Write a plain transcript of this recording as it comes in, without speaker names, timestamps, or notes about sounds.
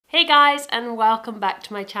guys, and welcome back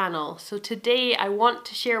to my channel. So today I want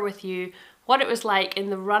to share with you what it was like in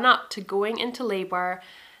the run-up to going into labour,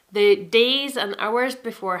 the days and hours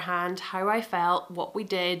beforehand, how I felt, what we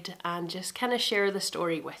did, and just kind of share the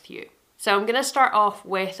story with you. So I'm going to start off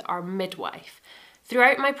with our midwife.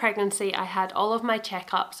 Throughout my pregnancy I had all of my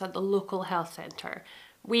checkups at the local health centre.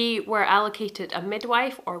 We were allocated a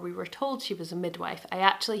midwife, or we were told she was a midwife. I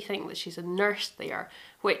actually think that she's a nurse there,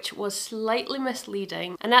 which was slightly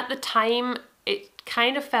misleading. And at the time, it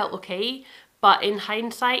kind of felt okay, but in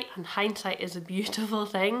hindsight, and hindsight is a beautiful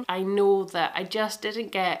thing, I know that I just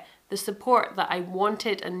didn't get the support that I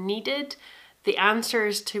wanted and needed, the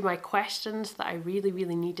answers to my questions that I really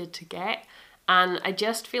needed to get. And I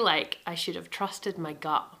just feel like I should have trusted my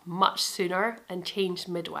gut much sooner and changed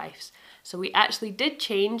midwives. So we actually did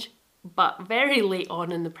change, but very late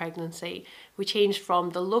on in the pregnancy. We changed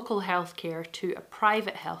from the local healthcare to a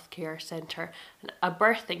private healthcare centre, a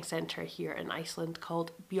birthing centre here in Iceland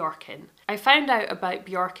called Björkin. I found out about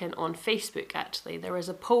Björkin on Facebook actually. There was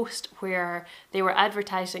a post where they were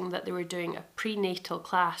advertising that they were doing a prenatal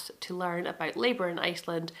class to learn about labour in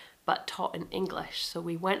Iceland, but taught in English. So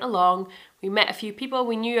we went along, we met a few people,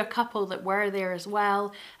 we knew a couple that were there as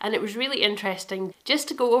well, and it was really interesting just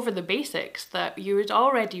to go over the basics that you had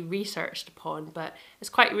already researched upon, but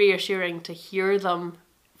it's quite reassuring to hear them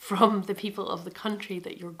from the people of the country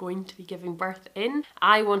that you're going to be giving birth in.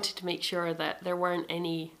 I wanted to make sure that there weren't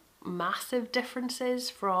any massive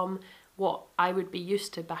differences from what I would be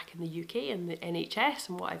used to back in the UK and the NHS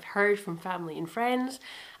and what I've heard from family and friends.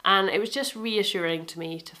 And it was just reassuring to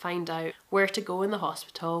me to find out where to go in the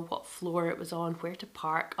hospital, what floor it was on, where to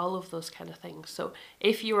park, all of those kind of things. So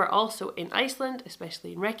if you are also in Iceland,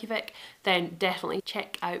 especially in Reykjavik, then definitely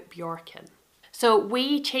check out Björkin. So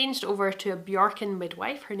we changed over to a Björkin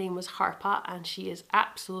midwife. Her name was Harpa and she is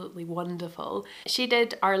absolutely wonderful. She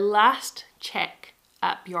did our last check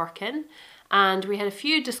at Björkin, and we had a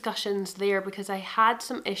few discussions there because I had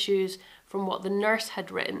some issues from what the nurse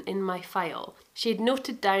had written in my file. She had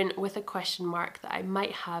noted down with a question mark that I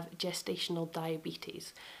might have gestational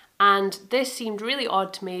diabetes. And this seemed really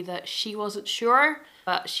odd to me that she wasn't sure,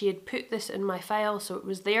 but she had put this in my file, so it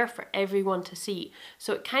was there for everyone to see.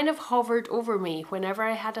 So it kind of hovered over me whenever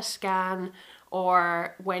I had a scan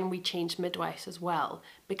or when we changed midwives as well,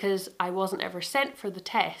 because I wasn't ever sent for the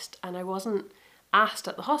test and I wasn't asked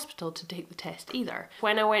at the hospital to take the test either.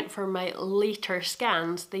 When I went for my later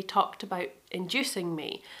scans, they talked about inducing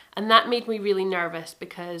me, and that made me really nervous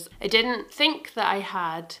because I didn't think that I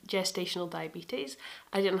had gestational diabetes.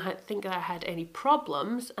 I didn't think that I had any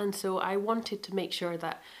problems, and so I wanted to make sure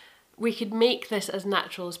that we could make this as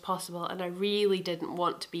natural as possible, and I really didn't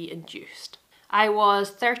want to be induced. I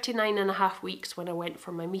was 39.5 weeks when I went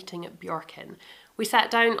for my meeting at Björkin. We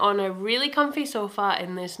sat down on a really comfy sofa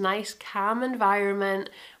in this nice calm environment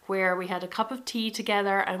where we had a cup of tea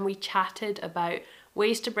together and we chatted about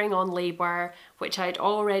ways to bring on labour, which I'd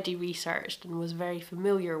already researched and was very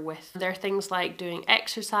familiar with. There are things like doing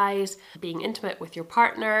exercise, being intimate with your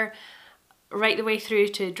partner, right the way through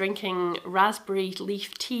to drinking raspberry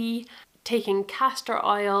leaf tea, taking castor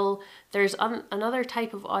oil. There's another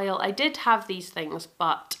type of oil. I did have these things,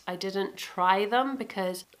 but I didn't try them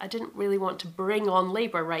because I didn't really want to bring on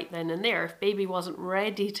labour right then and there. If baby wasn't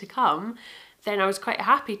ready to come, then I was quite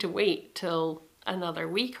happy to wait till another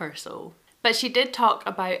week or so. But she did talk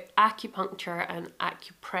about acupuncture and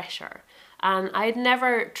acupressure, and I had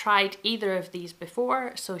never tried either of these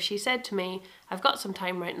before, so she said to me, I've got some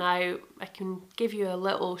time right now, I can give you a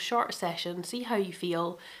little short session, see how you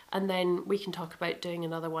feel, and then we can talk about doing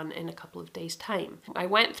another one in a couple of days' time. I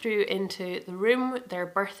went through into the room, their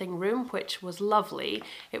birthing room, which was lovely.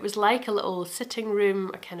 It was like a little sitting room,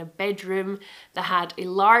 a kind of bedroom that had a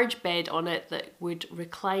large bed on it that would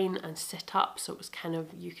recline and sit up, so it was kind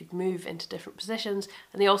of, you could move into different positions,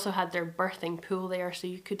 and they also had their birthing pool there, so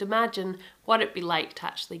you could imagine what it'd be like to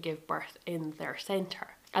actually give birth in their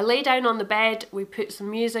centre. I lay down on the bed, we put some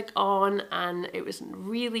music on, and it was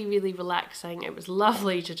really relaxing. It was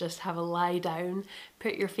lovely to just have a lie down,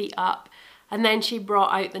 put your feet up, and then she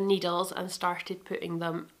brought out the needles and started putting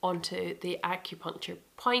them onto the acupuncture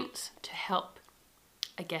points to help,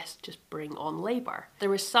 I guess, just bring on labour. There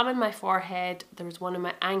was some in my forehead, there was one in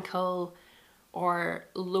my ankle or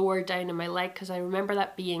lower down in my leg, because I remember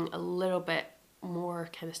that being a little bit more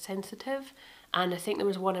kind of sensitive, and I think there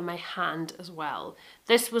was one in my hand as well.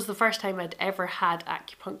 This was the first time I'd ever had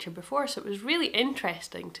acupuncture before, so it was really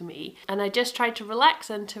interesting to me, and I just tried to relax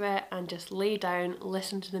into it and just lay down,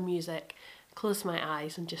 listen to the music, close my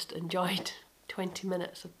eyes and just enjoyed 20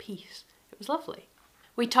 minutes of peace. It was lovely.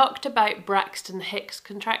 We talked about Braxton Hicks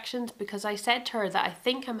contractions because I said to her that I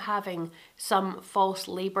think I'm having some false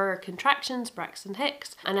labour contractions, Braxton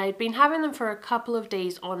Hicks, and I'd been having them for a couple of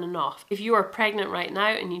days on and off. If you are pregnant right now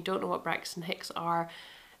and you don't know what Braxton Hicks are,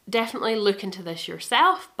 definitely look into this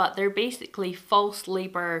yourself, but they're basically false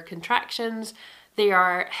labour contractions. They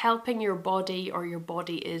are helping your body, or your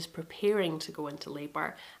body is preparing to go into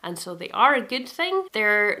labour, and so they are a good thing.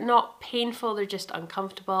 They're not painful, they're just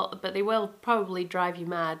uncomfortable, but they will probably drive you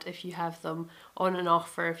mad if you have them on and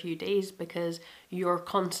off for a few days because you're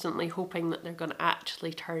constantly hoping that they're going to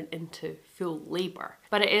actually turn into full labour.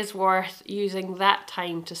 But it is worth using that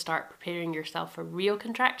time to start preparing yourself for real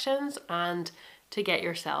contractions and to get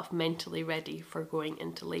yourself mentally ready for going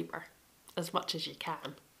into labour as much as you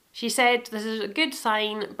can. She said this is a good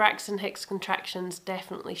sign. Braxton Hicks contractions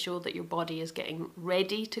definitely show that your body is getting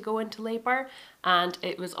ready to go into labour, and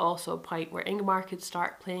it was also a point where Ingmar could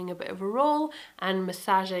start playing a bit of a role and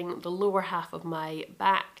massaging the lower half of my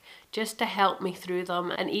back just to help me through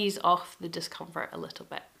them and ease off the discomfort a little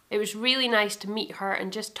bit. It was really nice to meet her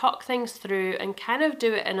and just talk things through and kind of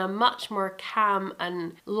do it in a much more calm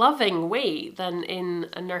and loving way than in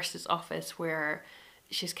a nurse's office where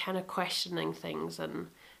she's kind of questioning things and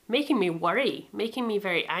making me worry, making me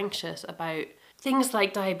very anxious about things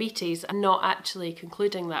like diabetes and not actually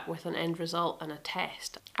concluding that with an end result and a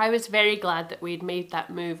test. I was very glad that we'd made that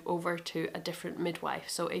move over to a different midwife.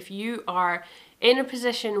 So if you are in a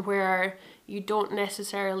position where you don't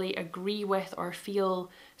necessarily agree with or feel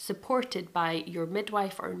supported by your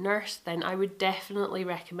midwife or nurse, then I would definitely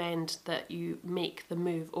recommend that you make the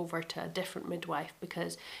move over to a different midwife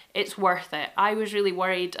because it's worth it. I was really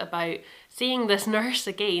worried about seeing this nurse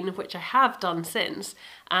again, which I have done since,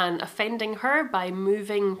 and offending her by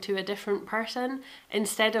moving to a different person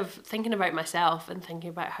instead of thinking about myself and thinking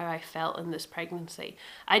about how I felt in this pregnancy.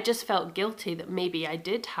 I just felt guilty that maybe I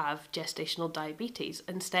did have gestational diabetes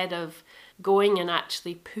instead of going and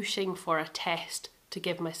actually pushing for a test to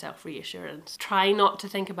give myself reassurance. Try not to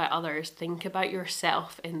think about others, think about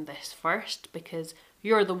yourself in this first, because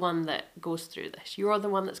you're the one that goes through this. You're the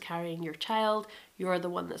one that's carrying your child, you're the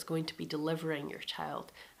one that's going to be delivering your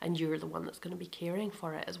child, and you're the one that's going to be caring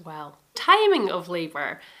for it as well. Timing of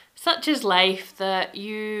labour. Such is life that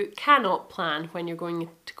you cannot plan when you're going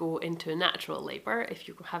to go into a natural labour. If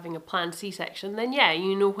you're having a planned C-section, then yeah,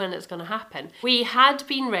 you know when it's going to happen. We had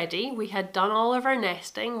been ready, we had done all of our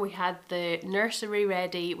nesting, we had the nursery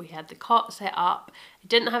ready, we had the cot set up. I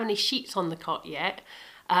didn't have any sheets on the cot yet.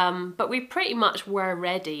 But we pretty much were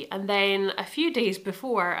ready, and then a few days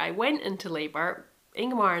before I went into labour,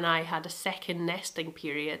 Ingmar and I had a second nesting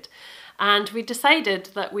period, and we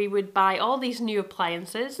decided that we would buy all these new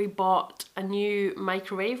appliances. We bought a new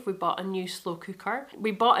microwave, we bought a new slow cooker,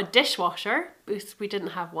 we bought a dishwasher because we didn't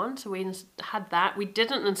have one, so we had that. We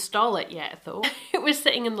didn't install it yet though. It was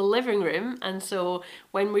sitting in the living room, and so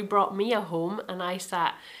when we brought Mia home and I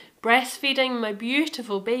sat breastfeeding my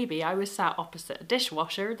beautiful baby, I was sat opposite a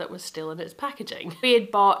dishwasher that was still in its packaging. We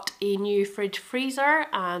had bought a new fridge freezer,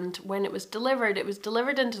 and when it was delivered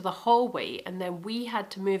into the hallway, and then we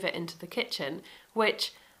had to move it into the kitchen,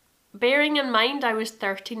 which, bearing in mind I was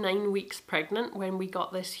 39 weeks pregnant when we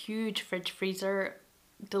got this huge fridge freezer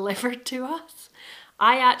delivered to us,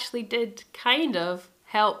 I actually did kind of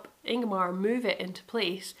help Ingmar move it into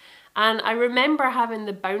place. And I remember having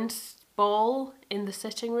the bounce ball in the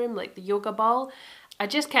sitting room, like the yoga ball. I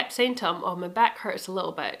just kept saying to him, oh, my back hurts a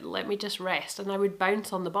little bit, let me just rest, and I would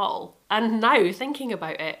bounce on the ball. And now, thinking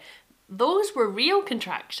about it, those were real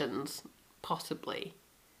contractions, possibly.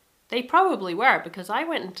 They probably were, because I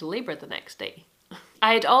went into labour the next day.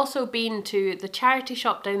 I had also been to the charity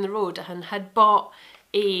shop down the road and had bought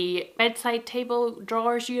a bedside table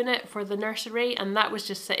drawers unit for the nursery, and that was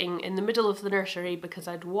just sitting in the middle of the nursery because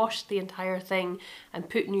I'd washed the entire thing and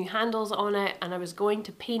put new handles on it, and I was going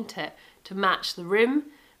to paint it to match the room,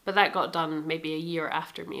 but that got done maybe a year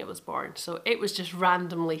after Mia was born, so it was just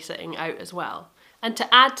randomly sitting out as well. And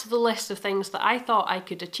to add to the list of things that I thought I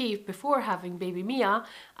could achieve before having baby Mia,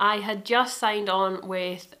 I had just signed on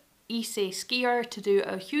with Ise Skier to do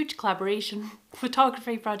a huge collaboration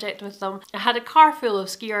photography project with them. I had a car full of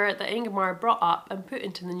skier that Ingmar brought up and put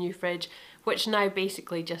into the new fridge, which now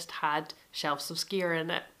basically just had shelves of skier in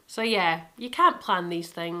it. So yeah, you can't plan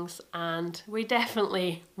these things, and we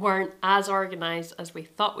definitely weren't as organised as we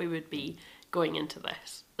thought we would be going into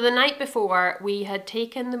this. The night before, we had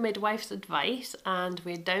taken the midwife's advice and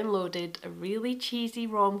we had downloaded a really cheesy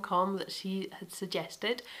rom-com that she had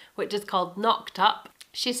suggested, which is called Knocked Up.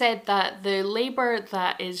 She said that the labour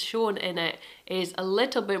that is shown in it is a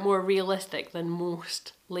little bit more realistic than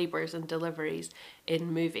most labours and deliveries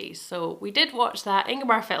in movies. So we did watch that.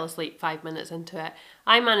 Ingemar fell asleep 5 minutes into it.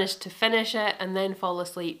 I managed to finish it and then fall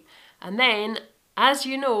asleep. And then, as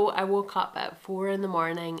you know, I woke up at 4 in the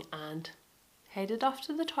morning and headed off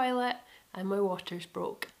to the toilet and my waters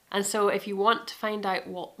broke. And so if you want to find out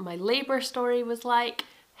what my labour story was like,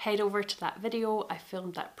 head over to that video. I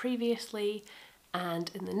filmed that previously.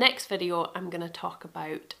 And in the next video, I'm going to talk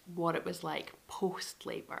about what it was like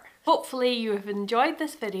post-labour. Hopefully you have enjoyed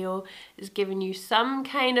this video. It's given you some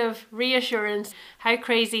kind of reassurance how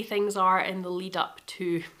crazy things are in the lead up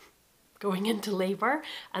to going into labour,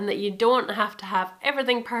 and that you don't have to have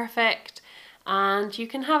everything perfect, and you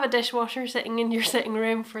can have a dishwasher sitting in your sitting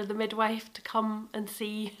room for the midwife to come and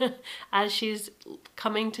see as she's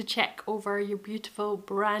coming to check over your beautiful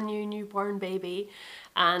brand new newborn baby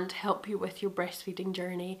and help you with your breastfeeding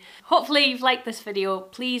journey. Hopefully you've liked this video.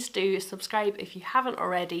 Please do subscribe if you haven't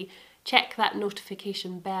already. Check that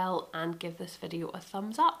notification bell and give this video a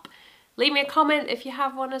thumbs up. Leave me a comment if you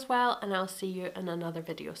have one as well, and I'll see you in another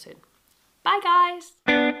video soon. Bye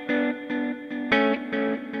guys!